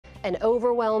an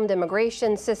overwhelmed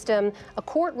immigration system, a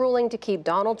court ruling to keep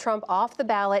Donald Trump off the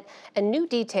ballot, and new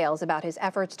details about his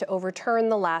efforts to overturn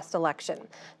the last election.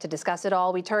 To discuss it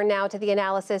all, we turn now to the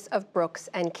analysis of Brooks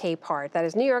and Capehart. That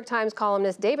is New York Times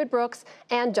columnist David Brooks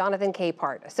and Jonathan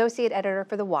Capehart, associate editor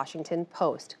for The Washington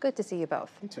Post. Good to see you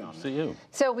both. Good to see you.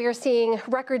 So we are seeing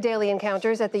record daily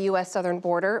encounters at the U.S. southern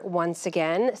border once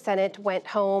again. Senate went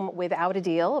home without a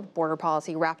deal. Border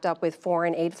policy wrapped up with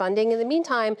foreign aid funding. In the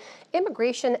meantime,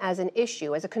 immigration as an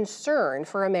issue, as a concern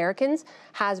for Americans,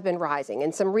 has been rising.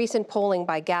 In some recent polling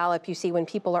by Gallup, you see when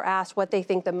people are asked what they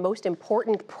think the most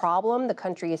important problem the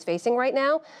country is facing right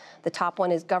now, the top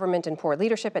one is government and poor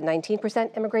leadership at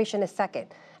 19%. Immigration is second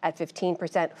at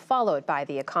 15%, followed by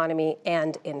the economy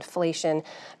and inflation.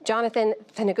 Jonathan,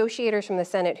 the negotiators from the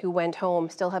Senate who went home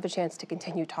still have a chance to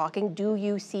continue talking. Do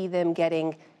you see them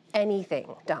getting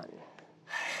anything done?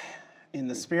 In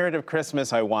the spirit of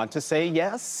Christmas, I want to say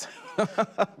yes.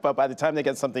 But by the time they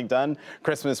get something done,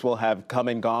 Christmas will have come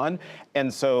and gone.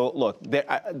 And so, look,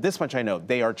 this much I know,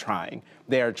 they are trying.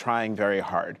 They are trying very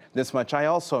hard. This much I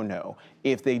also know.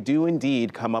 If they do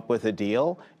indeed come up with a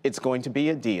deal, it's going to be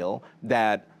a deal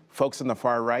that folks on the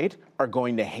far right are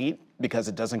going to hate because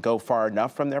it doesn't go far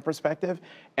enough from their perspective.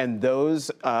 And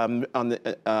those on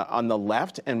the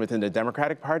left and within the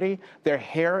Democratic Party, their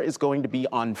hair is going to be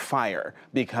on fire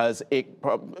because it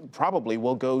probably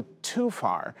will go too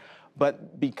far.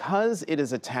 But because it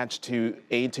is attached to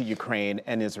aid to Ukraine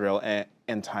and Israel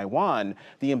and Taiwan,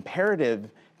 the imperative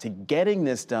to getting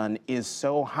this done is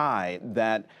so high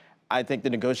that I think the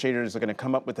negotiators are going to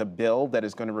come up with a bill that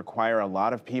is going to require a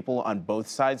lot of people on both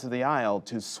sides of the aisle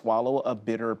to swallow a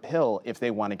bitter pill if they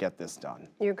want to get this done.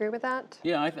 You agree with that?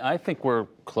 Yeah, I think we're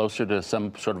closer to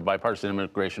some sort of bipartisan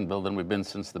immigration bill than we've been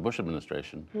since the Bush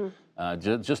administration.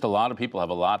 Just a lot of people have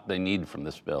a lot they need from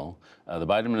this bill. The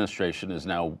Biden administration is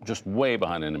now just way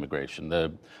behind in immigration.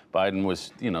 Biden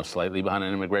was, slightly behind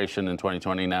in immigration in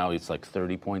 2020. Now he's like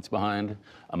 30 points behind.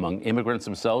 Among immigrants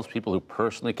themselves, people who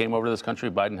personally came over to this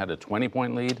country, Biden had a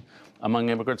 20-point lead among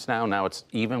immigrants now. Now it's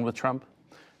even with Trump.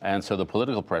 And so the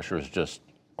political pressure is just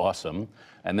awesome.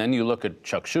 And then you look at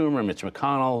Chuck Schumer, Mitch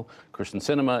McConnell, Kyrsten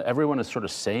Sinema, everyone is sort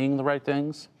of saying the right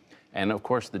things. And of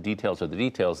course, the details are the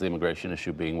details, the immigration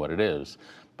issue being what it is.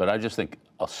 But I just think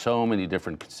so many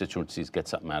different constituencies get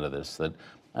something out of this that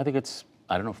I think it's,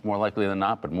 I don't know if more likely than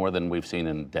not, but more than we've seen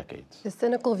in decades. The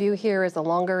cynical view here is the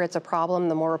longer it's a problem,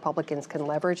 the more Republicans can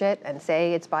leverage it and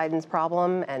say it's Biden's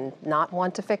problem and not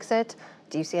want to fix it.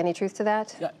 Do you see any truth to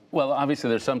that? Yeah, well, obviously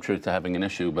there's some truth to having an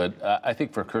issue, but I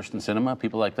think for Kyrsten Sinema,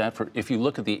 people like that, if you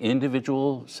look at the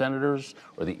individual senators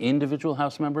or the individual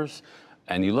House members,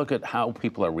 and you look at how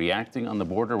people are reacting on the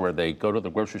border where they go to the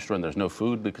grocery store and there's no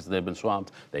food because they've been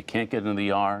swamped, they can't get into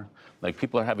the ER. Like,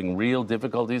 people are having real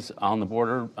difficulties on the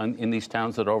border in these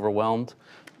towns that are overwhelmed.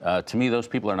 To me, those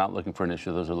people are not looking for an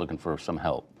issue. Those are looking for some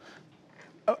help.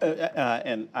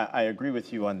 And I agree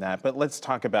with you on that. But let's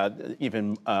talk about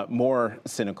even more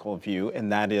cynical view,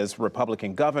 and that is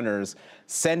Republican governors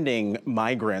sending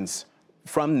migrants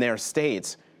from their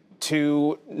states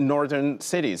to northern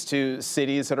cities, to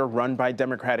cities that are run by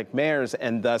Democratic mayors,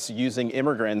 and thus using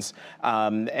immigrants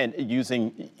and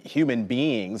using human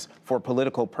beings for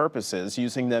political purposes,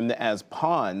 using them as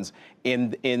pawns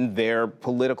in their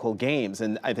political games.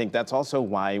 And I think that's also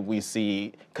why we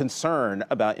see concern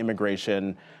about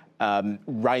immigration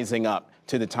rising up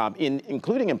to the top,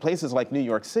 including in places like New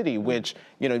York City, which,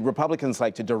 Republicans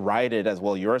like to deride it as,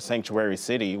 well, you're a sanctuary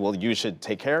city, well, you should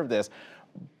take care of this.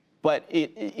 But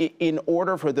in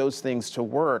order for those things to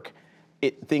work,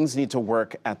 things need to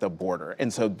work at the border.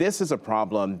 And so this is a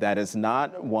problem that is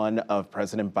not one of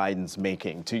President Biden's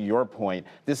making. To your point,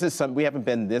 we haven't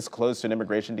been this close to an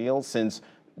immigration deal since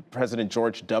President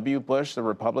George W. Bush, the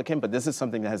Republican, but this is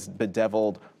something that has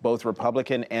bedeviled both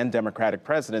Republican and Democratic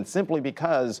presidents simply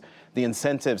because the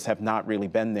incentives have not really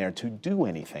been there to do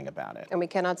anything about it. And we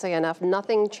cannot say enough,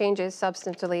 nothing changes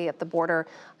substantively at the border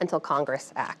until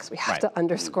Congress acts. We have to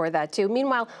underscore that too.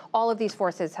 Meanwhile, all of these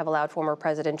forces have allowed former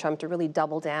President Trump to really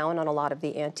double down on a lot of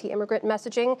the anti-immigrant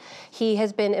messaging he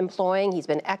has been employing. He's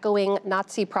been echoing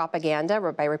Nazi propaganda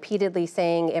by repeatedly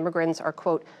saying immigrants are,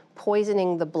 quote,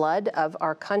 poisoning the blood of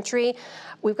our country.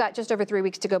 We've got just over 3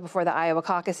 weeks to go before the Iowa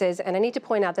caucuses, and I need to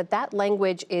point out that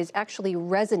language is actually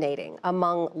resonating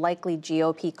among likely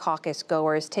GOP caucus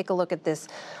goers. Take a look at this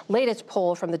latest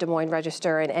poll from the Des Moines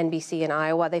Register and NBC in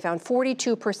Iowa. They found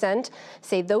 42%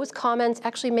 say those comments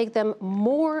actually make them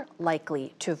more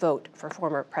likely to vote for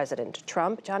former President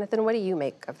Trump. Jonathan, what do you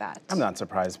make of that? I'm not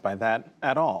surprised by that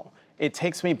at all. It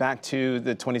takes me back to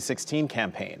the 2016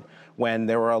 campaign, when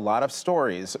there were a lot of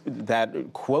stories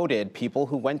that quoted people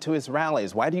who went to his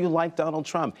rallies. Why do you like Donald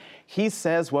Trump? He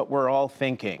says what we're all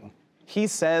thinking. He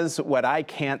says what I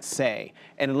can't say.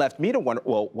 And it left me to wonder,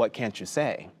 well, what can't you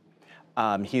say?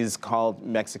 He's called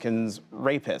Mexicans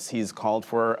rapists. He's called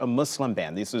for a Muslim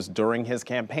ban. This was during his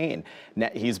campaign.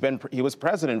 He was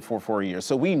president for 4 years,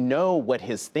 so we know what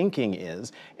his thinking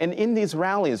is. And in these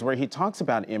rallies where he talks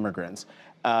about immigrants,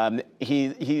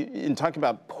 in talking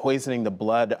about poisoning the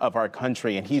blood of our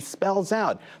country, and he spells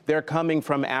out they're coming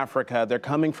from Africa, they're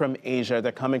coming from Asia,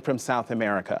 they're coming from South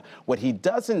America. What he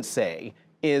doesn't say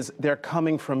is they're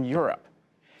coming from Europe.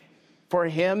 For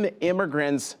him,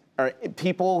 immigrants are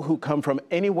people who come from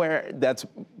anywhere that's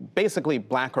basically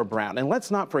black or brown. And let's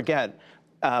not forget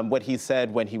what he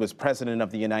said when he was president of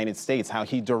the United States, how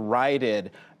he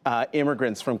derided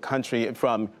immigrants from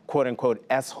quote unquote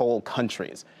S-hole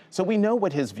countries. So we know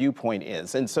what his viewpoint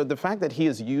is. And so the fact that he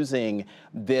is using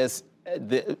this,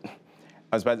 this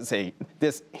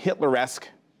Hitler-esque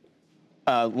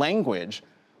language,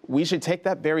 we should take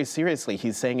that very seriously.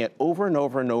 He's saying it over and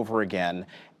over and over again.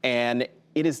 And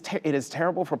it is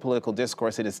terrible for political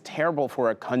discourse. It is terrible for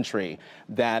a country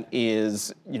that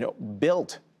is,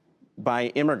 built by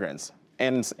immigrants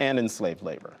and enslaved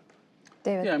labor.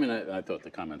 David? Yeah, I mean, I thought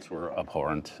the comments were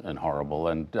abhorrent and horrible,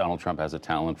 and Donald Trump has a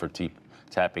talent for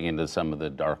tapping into some of the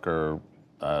darker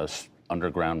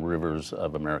underground rivers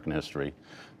of American history.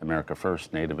 America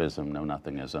First, nativism,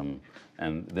 know-nothingism,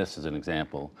 and this is an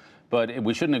example. But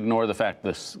we shouldn't ignore the fact,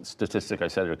 this statistic I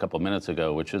said a couple of minutes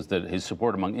ago, which is that his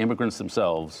support among immigrants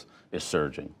themselves is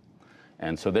surging.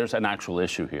 And so there's an actual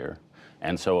issue here.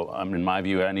 And so in my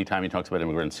view, anytime he talks about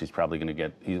immigrants, he's probably going to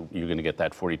get, you're going to get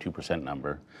that 42%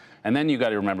 number. And then you got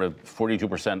to remember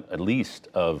 42% at least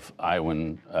of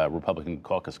Iowan Republican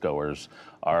caucus goers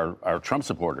are Trump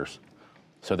supporters.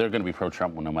 So they're going to be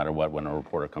pro-Trump no matter what when a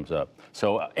reporter comes up.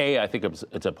 So I think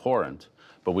it's abhorrent,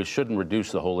 but we shouldn't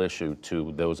reduce the whole issue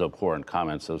to those abhorrent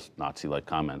comments, those Nazi-like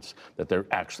comments, that there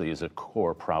actually is a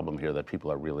core problem here that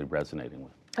people are really resonating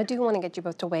with. I do want to get you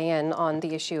both to weigh in on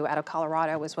the issue out of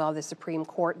Colorado as well, the Supreme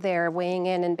Court there weighing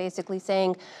in and basically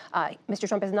saying Mr.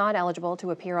 Trump is not eligible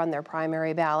to appear on their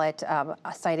primary ballot,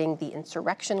 citing the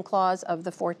insurrection clause of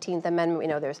the 14th Amendment. We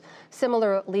know there's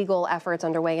similar legal efforts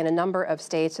underway in a number of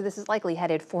states, so this is likely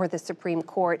headed for the Supreme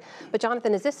Court. But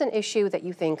Jonathan, is this an issue that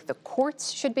you think the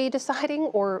courts should be deciding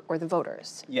or the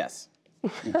voters? Yes.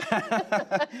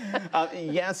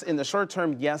 Yes, in the short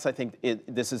term, yes, I think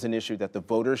this is an issue that the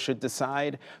voters should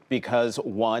decide because,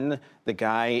 one, the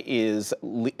guy is,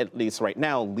 at least right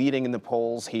now, leading in the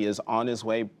polls. He is on his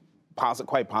way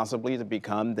quite possibly to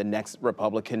become the next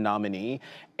Republican nominee,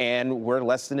 and we're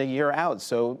less than a year out.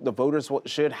 So the voters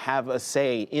should have a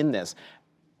say in this.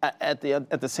 At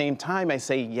the same time, I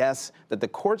say yes, that the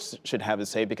courts should have a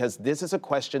say because this is a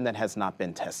question that has not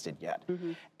been tested yet.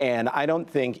 Mm-hmm. And I don't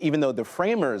think, even though the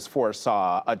framers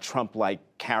foresaw a Trump-like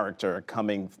character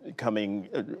coming,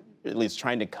 at least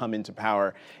trying to come into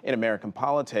power in American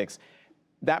politics,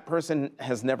 that person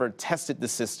has never tested the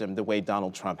system the way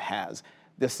Donald Trump has.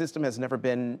 The system has never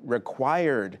been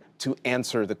required to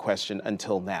answer the question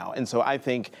until now. And so I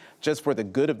think just for the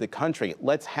good of the country,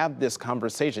 let's have this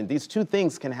conversation. These two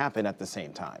things can happen at the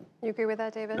same time. You agree with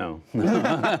that, David? No.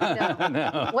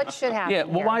 No. What should happen? Yeah,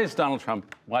 well, here? why is Donald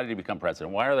Trump, why did he become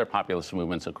president? Why are there populist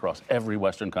movements across every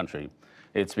Western country?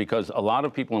 It's because a lot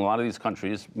of people in a lot of these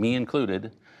countries, me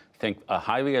included, think a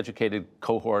highly educated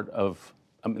cohort of,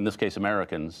 in this case,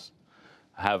 Americans,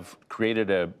 have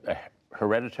created a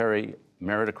hereditary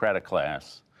meritocratic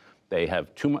class. They have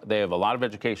a lot of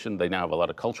education. They now have a lot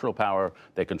of cultural power.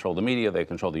 They control the media. They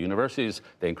control the universities.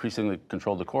 They increasingly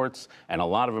control the courts. And a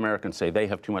lot of Americans say they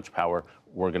have too much power.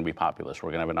 We're going to be populist. We're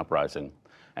going to have an uprising.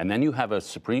 And then you have a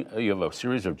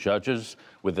series of judges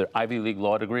with their Ivy League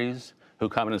law degrees who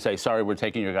come in and say, sorry, we're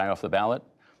taking your guy off the ballot.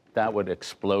 That would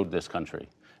explode this country.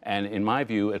 And in my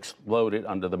view, explode it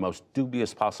under the most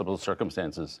dubious possible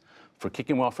circumstances. For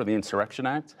kicking him off for the Insurrection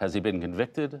Act, has he been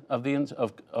convicted of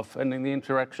offending the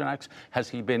Insurrection Act? Has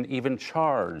he been even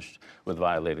charged with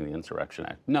violating the Insurrection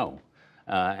Act? No.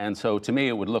 And so to me,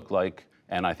 it would look like,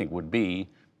 and I think would be,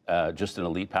 just an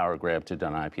elite power grab to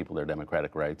deny people their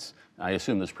democratic rights. I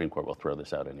assume the Supreme Court will throw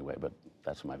this out anyway, but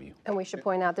that's my view. And we should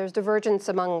point out there's divergence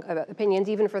among opinions,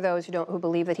 even for those who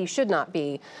believe that he should not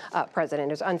be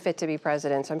president, is unfit to be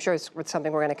president. So I'm sure it's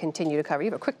something we're going to continue to cover.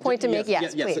 You have a quick point to make?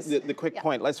 Yes, please. The quick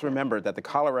point. Let's remember that the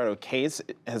Colorado case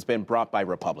has been brought by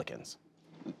Republicans.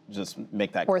 Just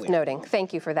make that worth clear. noting.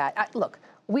 Thank you for that. Look,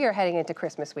 We are heading into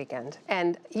Christmas weekend,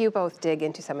 and you both dig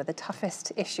into some of the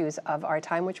toughest issues of our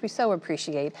time, which we so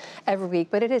appreciate every week,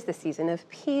 but it is the season of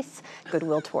peace,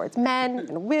 goodwill towards men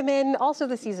and women, also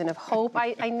the season of hope.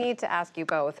 I need to ask you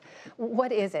both,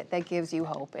 what is it that gives you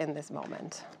hope in this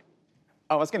moment?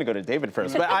 Oh, I was going to go to David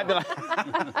first,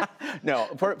 but no,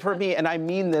 for me, and I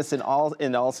mean this in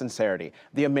all sincerity,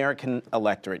 the American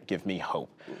electorate give me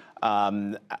hope.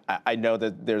 I know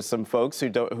that there's some folks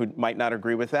who might not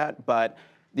agree with that, but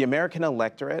the American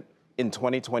electorate in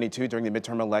 2022 during the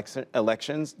midterm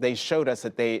elections, they showed us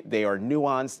that they are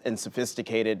nuanced and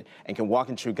sophisticated and can walk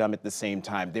and chew gum at the same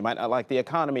time. They might not like the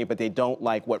economy, but they don't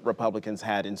like what Republicans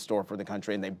had in store for the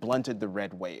country, and they blunted the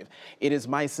red wave. It is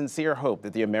my sincere hope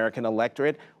that the American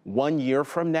electorate, 1 year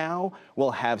from now,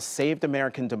 will have saved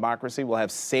American democracy, will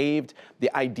have saved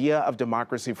the idea of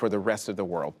democracy for the rest of the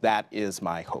world. That is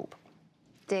my hope.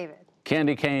 David.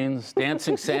 Candy canes,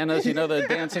 dancing Santas, you know, the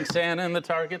dancing Santa in the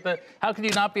Target. How can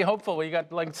you not be hopeful when you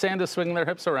got like Santas swinging their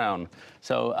hips around?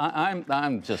 So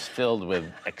I'm just filled with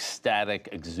ecstatic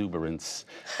exuberance.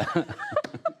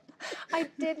 I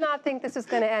did not think this was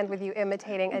going to end with you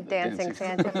imitating a dancing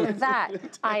Santa. For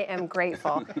that, I am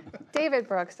grateful. David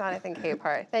Brooks, Jonathan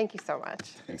Capehart, thank you so much.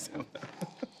 Thanks.